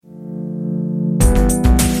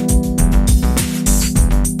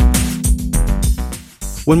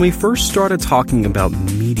When we first started talking about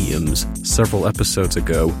mediums several episodes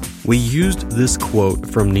ago, we used this quote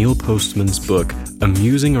from Neil Postman's book,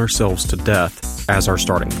 Amusing Ourselves to Death, as our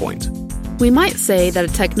starting point. We might say that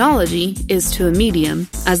a technology is to a medium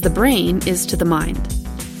as the brain is to the mind.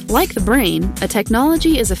 Like the brain, a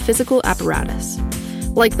technology is a physical apparatus.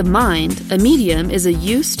 Like the mind, a medium is a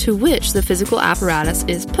use to which the physical apparatus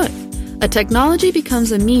is put. A technology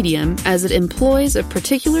becomes a medium as it employs a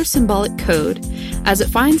particular symbolic code, as it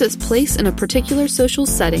finds its place in a particular social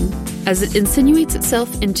setting, as it insinuates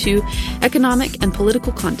itself into economic and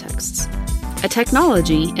political contexts. A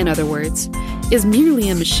technology, in other words, is merely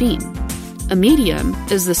a machine. A medium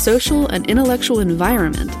is the social and intellectual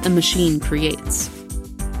environment a machine creates.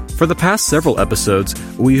 For the past several episodes,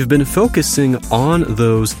 we've been focusing on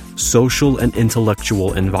those social and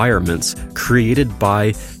intellectual environments created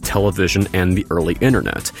by television and the early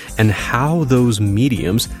internet, and how those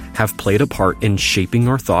mediums have played a part in shaping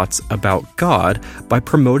our thoughts about God by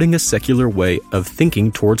promoting a secular way of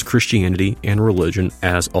thinking towards Christianity and religion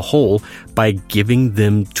as a whole by giving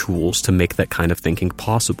them tools to make that kind of thinking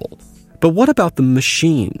possible. But what about the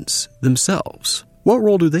machines themselves? What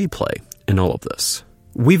role do they play in all of this?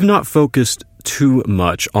 We've not focused too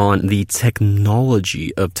much on the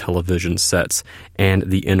technology of television sets and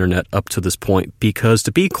the internet up to this point because,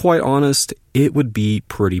 to be quite honest, it would be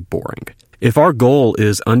pretty boring. If our goal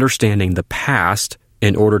is understanding the past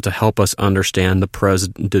in order to help us understand the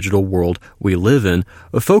present digital world we live in,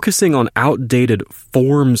 focusing on outdated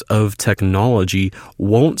forms of technology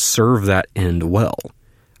won't serve that end well.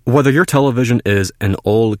 Whether your television is an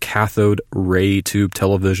old cathode ray tube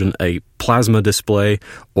television, a plasma display,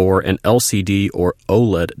 or an LCD or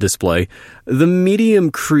OLED display, the medium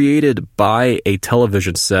created by a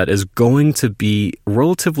television set is going to be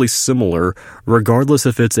relatively similar regardless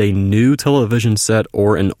if it's a new television set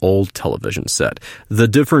or an old television set. The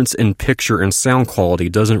difference in picture and sound quality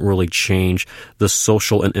doesn't really change the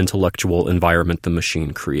social and intellectual environment the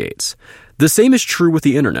machine creates. The same is true with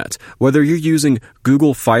the internet. Whether you're using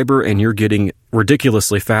Google Fiber and you're getting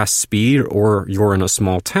ridiculously fast speed, or you're in a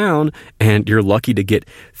small town and you're lucky to get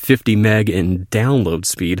 50 meg in download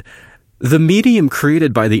speed, the medium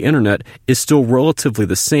created by the internet is still relatively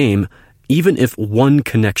the same, even if one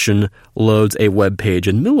connection loads a web page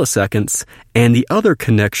in milliseconds and the other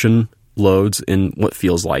connection loads in what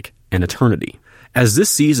feels like an eternity. As this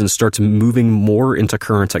season starts moving more into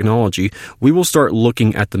current technology, we will start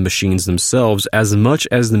looking at the machines themselves as much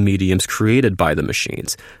as the mediums created by the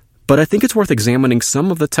machines. But I think it's worth examining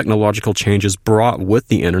some of the technological changes brought with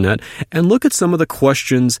the internet and look at some of the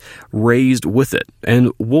questions raised with it.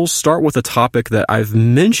 And we'll start with a topic that I've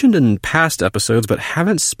mentioned in past episodes but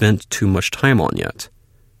haven't spent too much time on yet.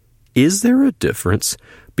 Is there a difference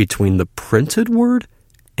between the printed word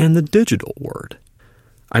and the digital word?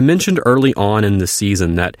 I mentioned early on in the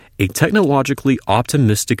season that a technologically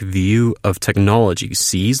optimistic view of technology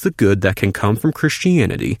sees the good that can come from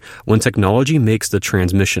Christianity when technology makes the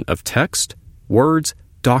transmission of text, words,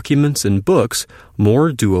 documents, and books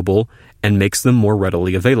more doable and makes them more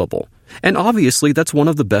readily available. And obviously, that's one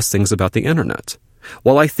of the best things about the internet.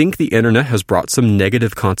 While I think the internet has brought some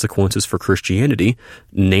negative consequences for Christianity,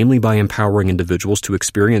 namely by empowering individuals to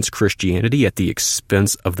experience Christianity at the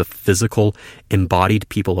expense of the physical, embodied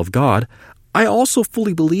people of God, I also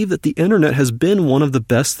fully believe that the internet has been one of the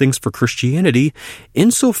best things for Christianity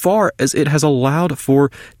insofar as it has allowed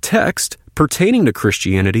for text pertaining to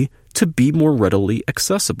Christianity to be more readily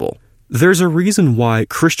accessible. There's a reason why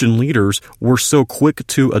Christian leaders were so quick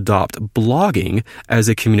to adopt blogging as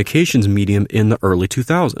a communications medium in the early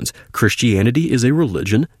 2000s. Christianity is a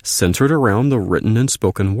religion centered around the written and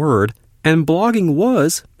spoken word, and blogging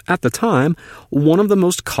was, at the time, one of the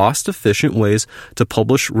most cost-efficient ways to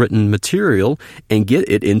publish written material and get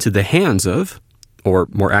it into the hands of, or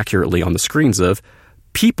more accurately on the screens of,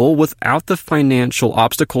 people without the financial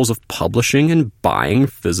obstacles of publishing and buying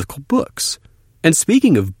physical books. And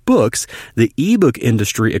speaking of books, the ebook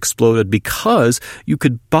industry exploded because you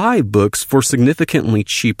could buy books for significantly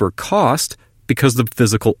cheaper cost because the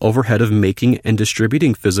physical overhead of making and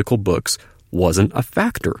distributing physical books wasn't a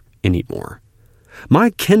factor anymore. My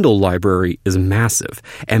Kindle library is massive,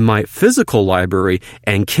 and my physical library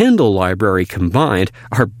and Kindle library combined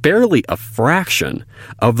are barely a fraction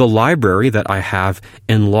of the library that I have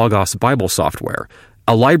in Logos Bible software.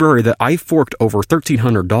 A library that I forked over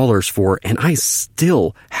 $1,300 for, and I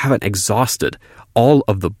still haven't exhausted all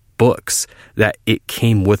of the books that it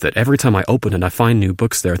came with it. Every time I open it, I find new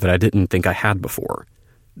books there that I didn't think I had before.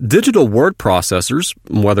 Digital word processors,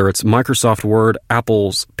 whether it's Microsoft Word,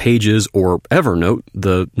 Apple's Pages, or Evernote,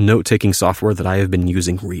 the note-taking software that I have been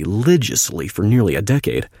using religiously for nearly a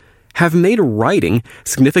decade, have made writing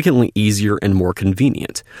significantly easier and more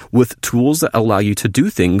convenient, with tools that allow you to do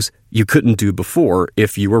things you couldn't do before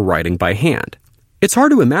if you were writing by hand. It's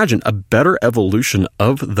hard to imagine a better evolution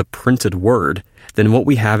of the printed word than what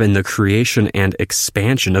we have in the creation and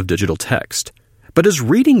expansion of digital text. But is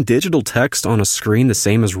reading digital text on a screen the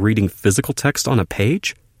same as reading physical text on a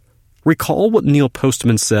page? Recall what Neil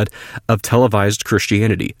Postman said of televised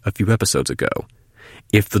Christianity a few episodes ago.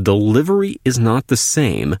 If the delivery is not the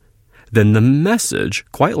same, then the message,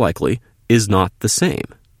 quite likely, is not the same.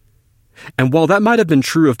 And while that might have been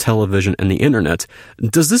true of television and the internet,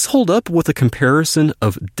 does this hold up with a comparison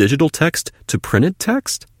of digital text to printed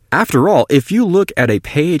text? After all, if you look at a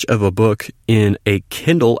page of a book in a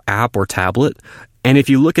Kindle app or tablet, and if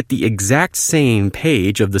you look at the exact same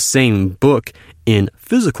page of the same book in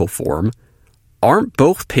physical form, aren't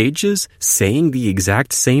both pages saying the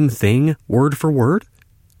exact same thing word for word?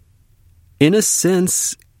 In a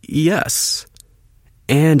sense, yes.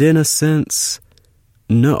 And in a sense,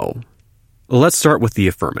 no. Let's start with the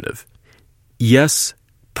affirmative. Yes,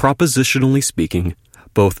 propositionally speaking,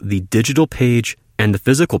 both the digital page and the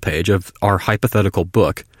physical page of our hypothetical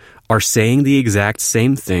book are saying the exact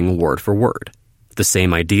same thing word for word. The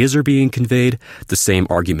same ideas are being conveyed, the same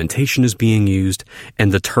argumentation is being used,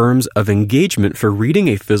 and the terms of engagement for reading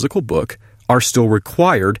a physical book are still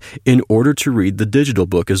required in order to read the digital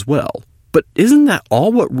book as well. But isn't that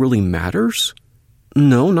all what really matters?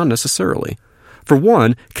 No, not necessarily. For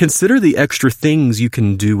one, consider the extra things you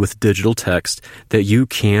can do with digital text that you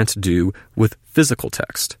can't do with physical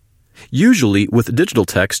text. Usually, with digital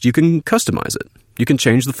text, you can customize it. You can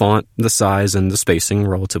change the font, the size, and the spacing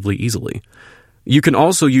relatively easily. You can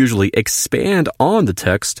also usually expand on the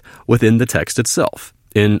text within the text itself.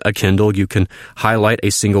 In a Kindle, you can highlight a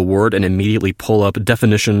single word and immediately pull up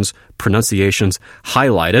definitions, pronunciations,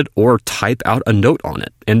 highlight it, or type out a note on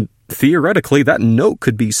it. And theoretically, that note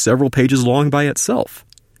could be several pages long by itself.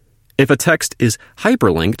 If a text is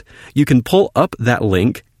hyperlinked, you can pull up that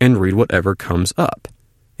link and read whatever comes up.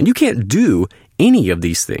 And you can't do any of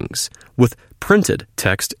these things with printed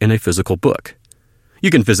text in a physical book. You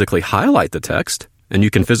can physically highlight the text, and you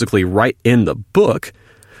can physically write in the book,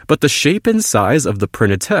 but the shape and size of the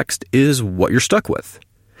printed text is what you're stuck with.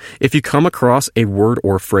 If you come across a word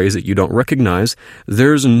or phrase that you don't recognize,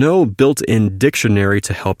 there's no built-in dictionary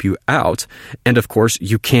to help you out, and of course,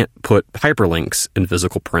 you can't put hyperlinks in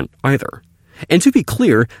physical print either. And to be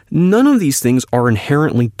clear, none of these things are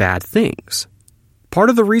inherently bad things. Part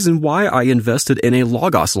of the reason why I invested in a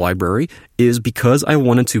Logos library is because I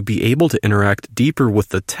wanted to be able to interact deeper with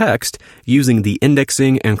the text using the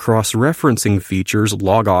indexing and cross-referencing features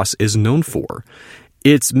Logos is known for.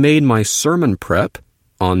 It's made my sermon prep,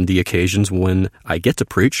 on the occasions when I get to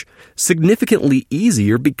preach, significantly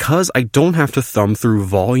easier because I don't have to thumb through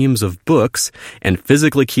volumes of books and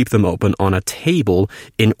physically keep them open on a table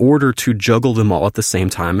in order to juggle them all at the same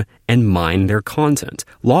time and mine their content.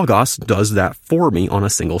 Logos does that for me on a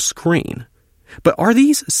single screen. But are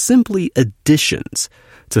these simply additions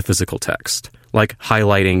to physical text, like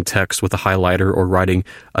highlighting text with a highlighter or writing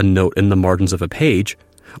a note in the margins of a page?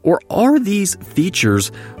 Or are these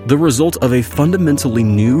features the result of a fundamentally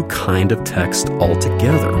new kind of text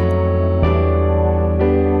altogether?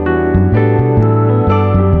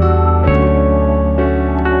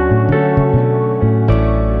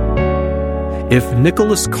 If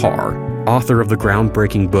Nicholas Carr, author of the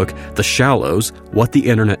groundbreaking book The Shallows, What the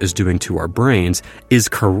Internet is Doing to Our Brains, is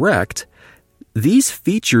correct, these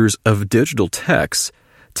features of digital text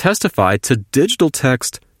testify to digital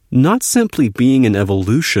text not simply being an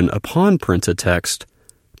evolution upon printed text,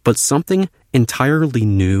 but something entirely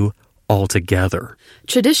new altogether.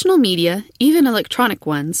 Traditional media, even electronic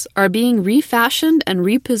ones, are being refashioned and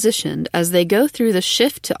repositioned as they go through the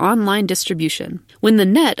shift to online distribution. When the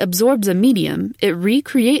net absorbs a medium, it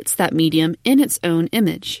recreates that medium in its own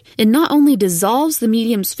image. It not only dissolves the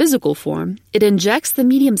medium's physical form, it injects the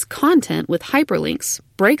medium's content with hyperlinks,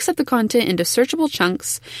 breaks up the content into searchable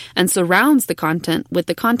chunks, and surrounds the content with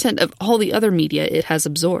the content of all the other media it has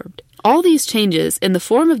absorbed. All these changes in the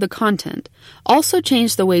form of the content also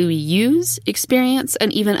change the way we use, experience,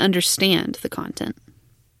 and even understand the content.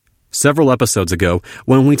 Several episodes ago,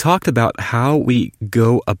 when we talked about how we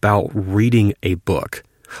go about reading a book,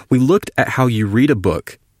 we looked at how you read a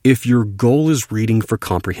book if your goal is reading for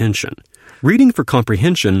comprehension. Reading for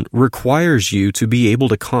comprehension requires you to be able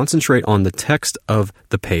to concentrate on the text of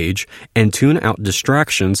the page and tune out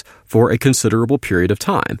distractions for a considerable period of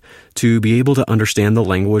time to be able to understand the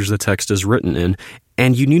language the text is written in,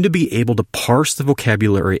 and you need to be able to parse the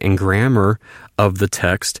vocabulary and grammar of the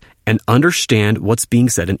text and understand what's being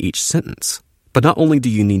said in each sentence. But not only do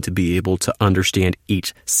you need to be able to understand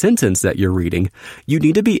each sentence that you're reading, you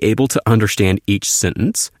need to be able to understand each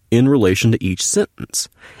sentence in relation to each sentence,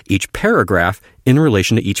 each paragraph in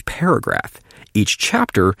relation to each paragraph, each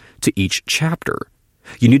chapter to each chapter.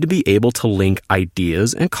 You need to be able to link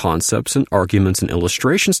ideas and concepts and arguments and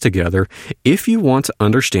illustrations together if you want to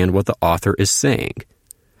understand what the author is saying.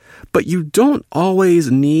 But you don't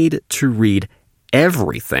always need to read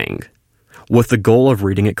everything with the goal of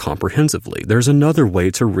reading it comprehensively. There's another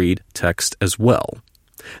way to read text as well.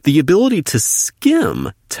 The ability to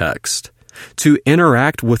skim text, to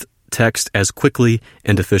interact with text as quickly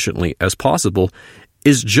and efficiently as possible,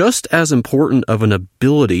 is just as important of an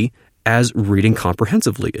ability as reading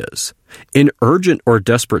comprehensively is. In urgent or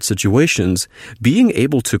desperate situations, being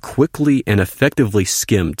able to quickly and effectively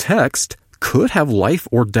skim text could have life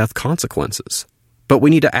or death consequences. But we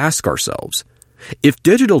need to ask ourselves, if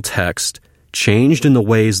digital text, changed in the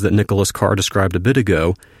ways that Nicholas Carr described a bit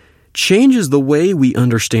ago, changes the way we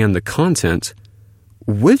understand the content,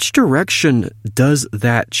 which direction does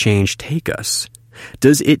that change take us?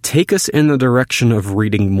 Does it take us in the direction of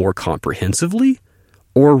reading more comprehensively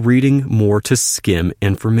or reading more to skim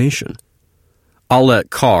information? I'll let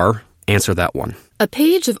Carr answer that one. A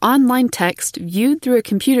page of online text viewed through a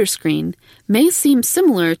computer screen may seem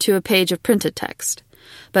similar to a page of printed text.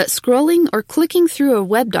 But scrolling or clicking through a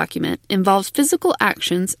web document involves physical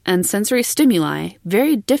actions and sensory stimuli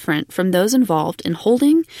very different from those involved in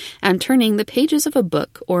holding and turning the pages of a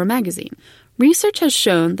book or a magazine. Research has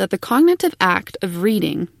shown that the cognitive act of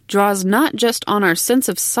reading draws not just on our sense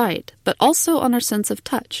of sight, but also on our sense of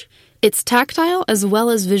touch. It's tactile as well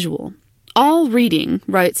as visual. All reading,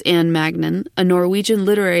 writes Anne Magnan, a Norwegian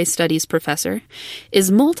literary studies professor, is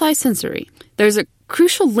multisensory. There's a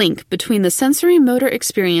crucial link between the sensory motor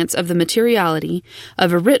experience of the materiality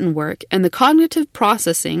of a written work and the cognitive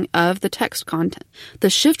processing of the text content. The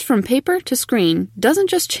shift from paper to screen doesn't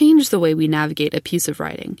just change the way we navigate a piece of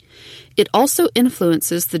writing. It also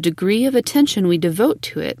influences the degree of attention we devote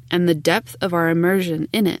to it and the depth of our immersion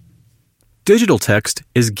in it. Digital text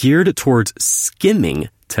is geared towards skimming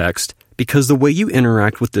text because the way you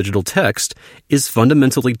interact with digital text is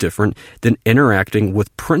fundamentally different than interacting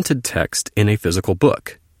with printed text in a physical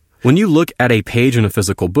book. When you look at a page in a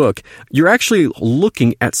physical book, you're actually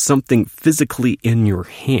looking at something physically in your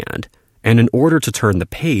hand. And in order to turn the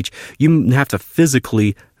page, you have to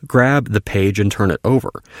physically grab the page and turn it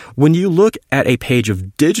over. When you look at a page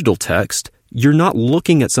of digital text, you're not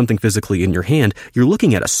looking at something physically in your hand, you're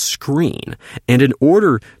looking at a screen. And in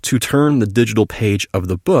order to turn the digital page of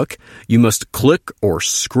the book, you must click or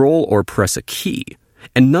scroll or press a key.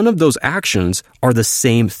 And none of those actions are the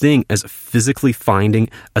same thing as physically finding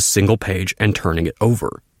a single page and turning it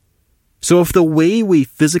over. So if the way we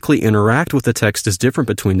physically interact with the text is different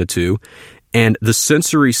between the two, and the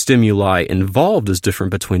sensory stimuli involved is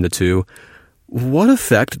different between the two, what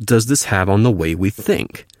effect does this have on the way we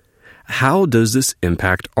think? How does this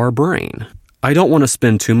impact our brain? I don't want to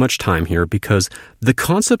spend too much time here because the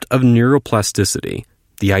concept of neuroplasticity,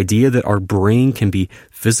 the idea that our brain can be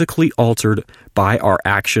physically altered by our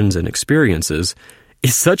actions and experiences,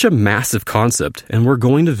 is such a massive concept, and we're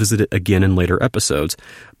going to visit it again in later episodes.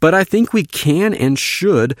 But I think we can and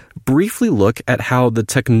should briefly look at how the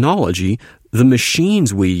technology, the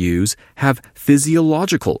machines we use, have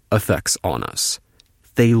physiological effects on us.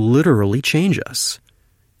 They literally change us.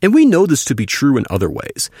 And we know this to be true in other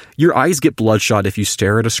ways. Your eyes get bloodshot if you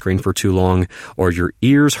stare at a screen for too long, or your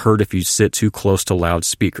ears hurt if you sit too close to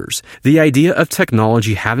loudspeakers. The idea of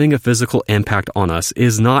technology having a physical impact on us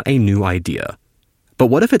is not a new idea. But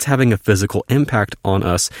what if it's having a physical impact on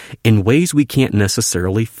us in ways we can't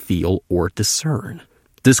necessarily feel or discern?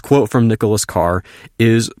 This quote from Nicholas Carr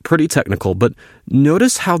is pretty technical, but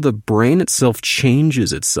notice how the brain itself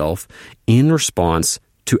changes itself in response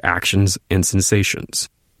to actions and sensations.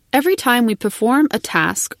 Every time we perform a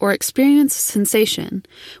task or experience a sensation,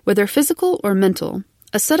 whether physical or mental,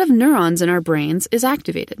 a set of neurons in our brains is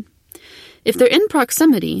activated. If they're in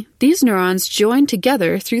proximity, these neurons join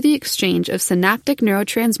together through the exchange of synaptic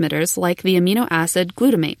neurotransmitters like the amino acid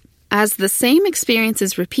glutamate. As the same experience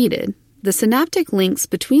is repeated, the synaptic links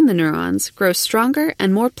between the neurons grow stronger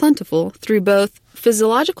and more plentiful through both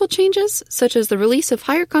physiological changes, such as the release of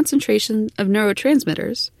higher concentration of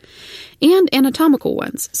neurotransmitters, and anatomical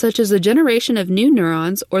ones, such as the generation of new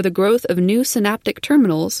neurons or the growth of new synaptic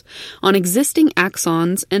terminals on existing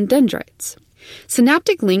axons and dendrites.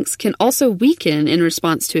 Synaptic links can also weaken in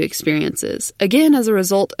response to experiences, again as a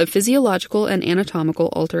result of physiological and anatomical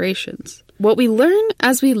alterations. What we learn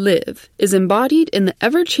as we live is embodied in the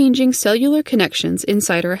ever-changing cellular connections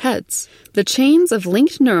inside our heads. The chains of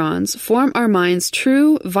linked neurons form our mind's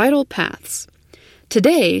true, vital paths.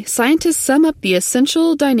 Today, scientists sum up the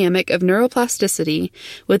essential dynamic of neuroplasticity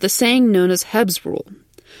with the saying known as Hebb's rule.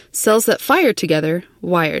 Cells that fire together,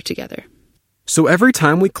 wire together. So every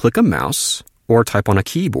time we click a mouse, or type on a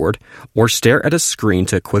keyboard, or stare at a screen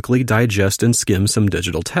to quickly digest and skim some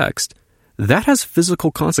digital text, that has physical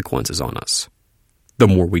consequences on us. The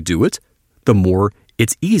more we do it, the more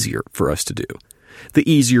it's easier for us to do. The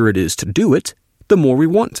easier it is to do it, the more we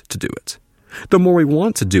want to do it. The more we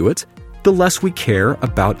want to do it, the less we care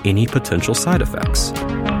about any potential side effects.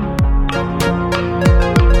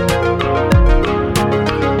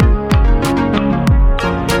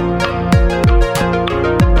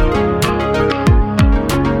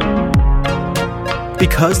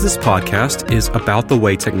 Because this podcast is about the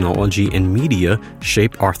way technology and media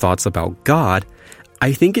shape our thoughts about God,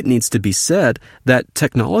 I think it needs to be said that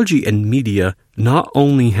technology and media not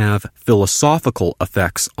only have philosophical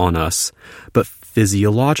effects on us, but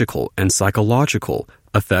physiological and psychological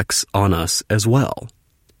effects on us as well.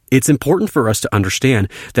 It's important for us to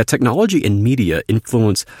understand that technology and media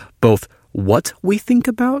influence both what we think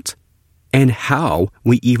about and how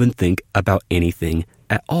we even think about anything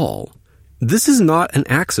at all. This is not an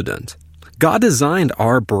accident. God designed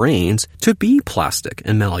our brains to be plastic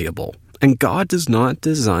and malleable, and God does not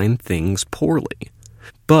design things poorly.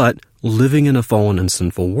 But living in a fallen and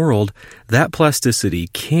sinful world, that plasticity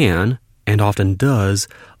can, and often does,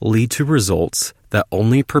 lead to results that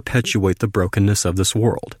only perpetuate the brokenness of this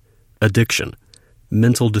world. Addiction,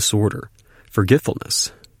 mental disorder,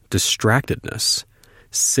 forgetfulness, distractedness,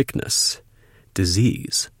 sickness,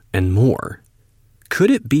 disease, and more. Could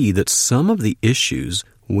it be that some of the issues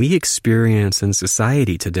we experience in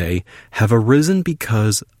society today have arisen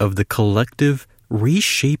because of the collective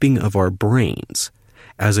reshaping of our brains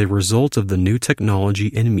as a result of the new technology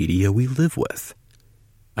and media we live with?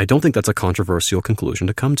 I don't think that's a controversial conclusion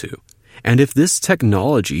to come to. And if this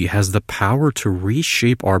technology has the power to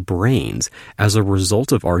reshape our brains as a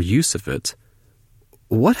result of our use of it,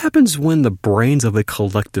 what happens when the brains of a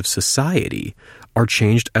collective society are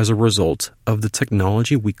changed as a result of the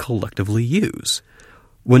technology we collectively use?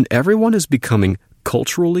 When everyone is becoming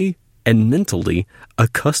culturally and mentally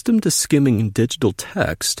accustomed to skimming digital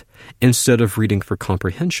text instead of reading for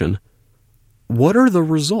comprehension, what are the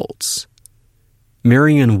results?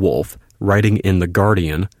 Marianne Wolf, writing in The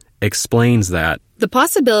Guardian, explains that the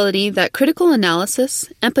possibility that critical analysis,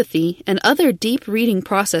 empathy, and other deep reading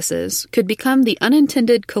processes could become the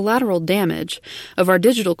unintended collateral damage of our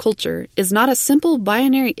digital culture is not a simple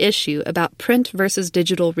binary issue about print versus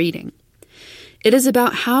digital reading. It is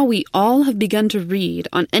about how we all have begun to read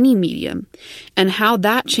on any medium, and how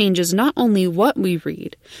that changes not only what we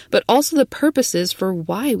read, but also the purposes for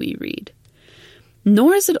why we read.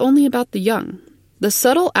 Nor is it only about the young. The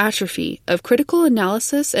subtle atrophy of critical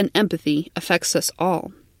analysis and empathy affects us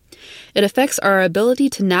all. It affects our ability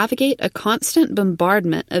to navigate a constant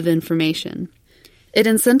bombardment of information. It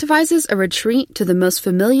incentivizes a retreat to the most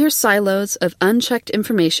familiar silos of unchecked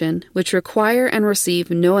information which require and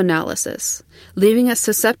receive no analysis, leaving us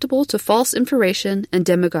susceptible to false information and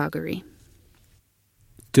demagoguery.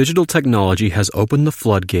 Digital technology has opened the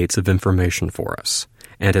floodgates of information for us,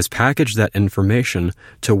 and has packaged that information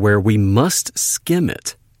to where we must skim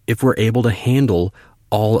it if we're able to handle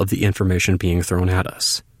all of the information being thrown at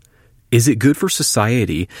us. Is it good for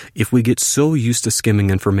society if we get so used to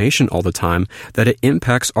skimming information all the time that it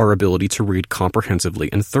impacts our ability to read comprehensively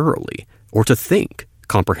and thoroughly, or to think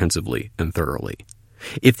comprehensively and thoroughly?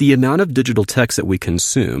 If the amount of digital text that we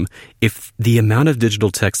consume, if the amount of digital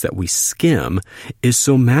text that we skim is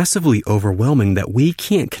so massively overwhelming that we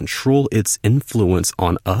can't control its influence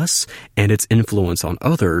on us and its influence on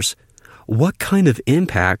others, what kind of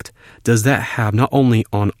impact does that have not only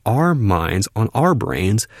on our minds, on our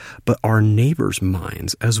brains, but our neighbors'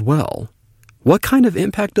 minds as well? What kind of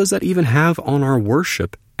impact does that even have on our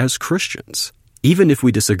worship as Christians? Even if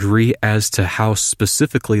we disagree as to how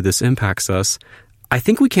specifically this impacts us, I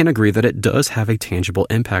think we can agree that it does have a tangible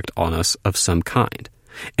impact on us of some kind.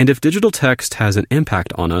 And if digital text has an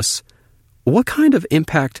impact on us, what kind of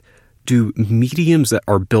impact do mediums that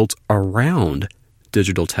are built around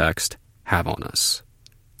digital text have on us?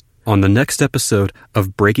 On the next episode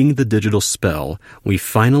of Breaking the Digital Spell, we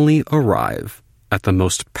finally arrive at the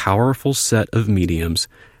most powerful set of mediums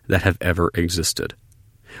that have ever existed.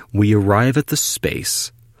 We arrive at the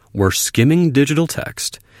space where skimming digital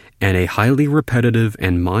text and a highly repetitive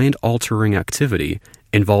and mind-altering activity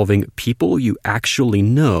involving people you actually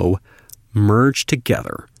know merge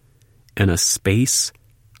together in a space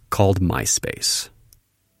called MySpace.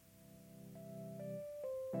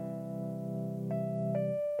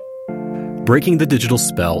 Breaking the Digital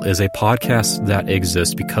Spell is a podcast that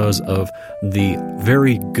exists because of the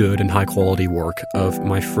very good and high-quality work of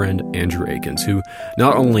my friend Andrew Akins, who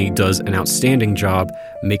not only does an outstanding job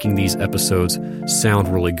making these episodes sound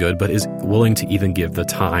really good, but is willing to even give the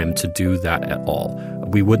time to do that at all.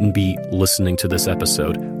 We wouldn't be listening to this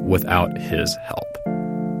episode without his help.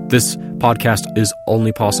 This podcast is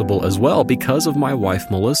only possible as well because of my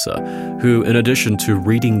wife, Melissa, who, in addition to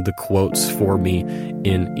reading the quotes for me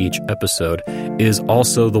in each episode, is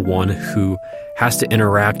also the one who has to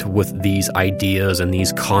interact with these ideas and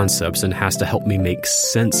these concepts and has to help me make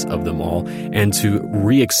sense of them all and to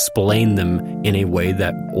re-explain them in a way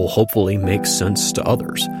that will hopefully make sense to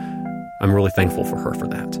others. I'm really thankful for her for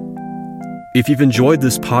that. If you've enjoyed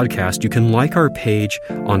this podcast, you can like our page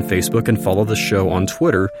on Facebook and follow the show on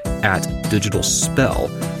Twitter at Digital Spell,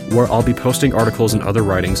 where I'll be posting articles and other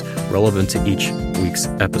writings relevant to each week's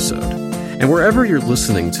episode. And wherever you're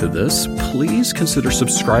listening to this, please consider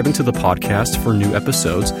subscribing to the podcast for new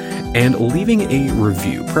episodes and leaving a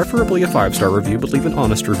review, preferably a 5-star review, but leave an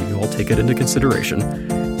honest review. I'll take it into consideration.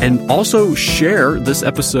 And also share this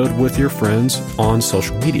episode with your friends on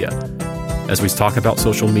social media. As we talk about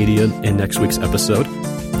social media in next week's episode,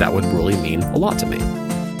 that would really mean a lot to me.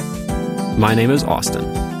 My name is Austin,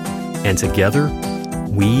 and together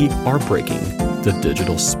we are breaking the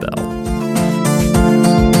digital spell.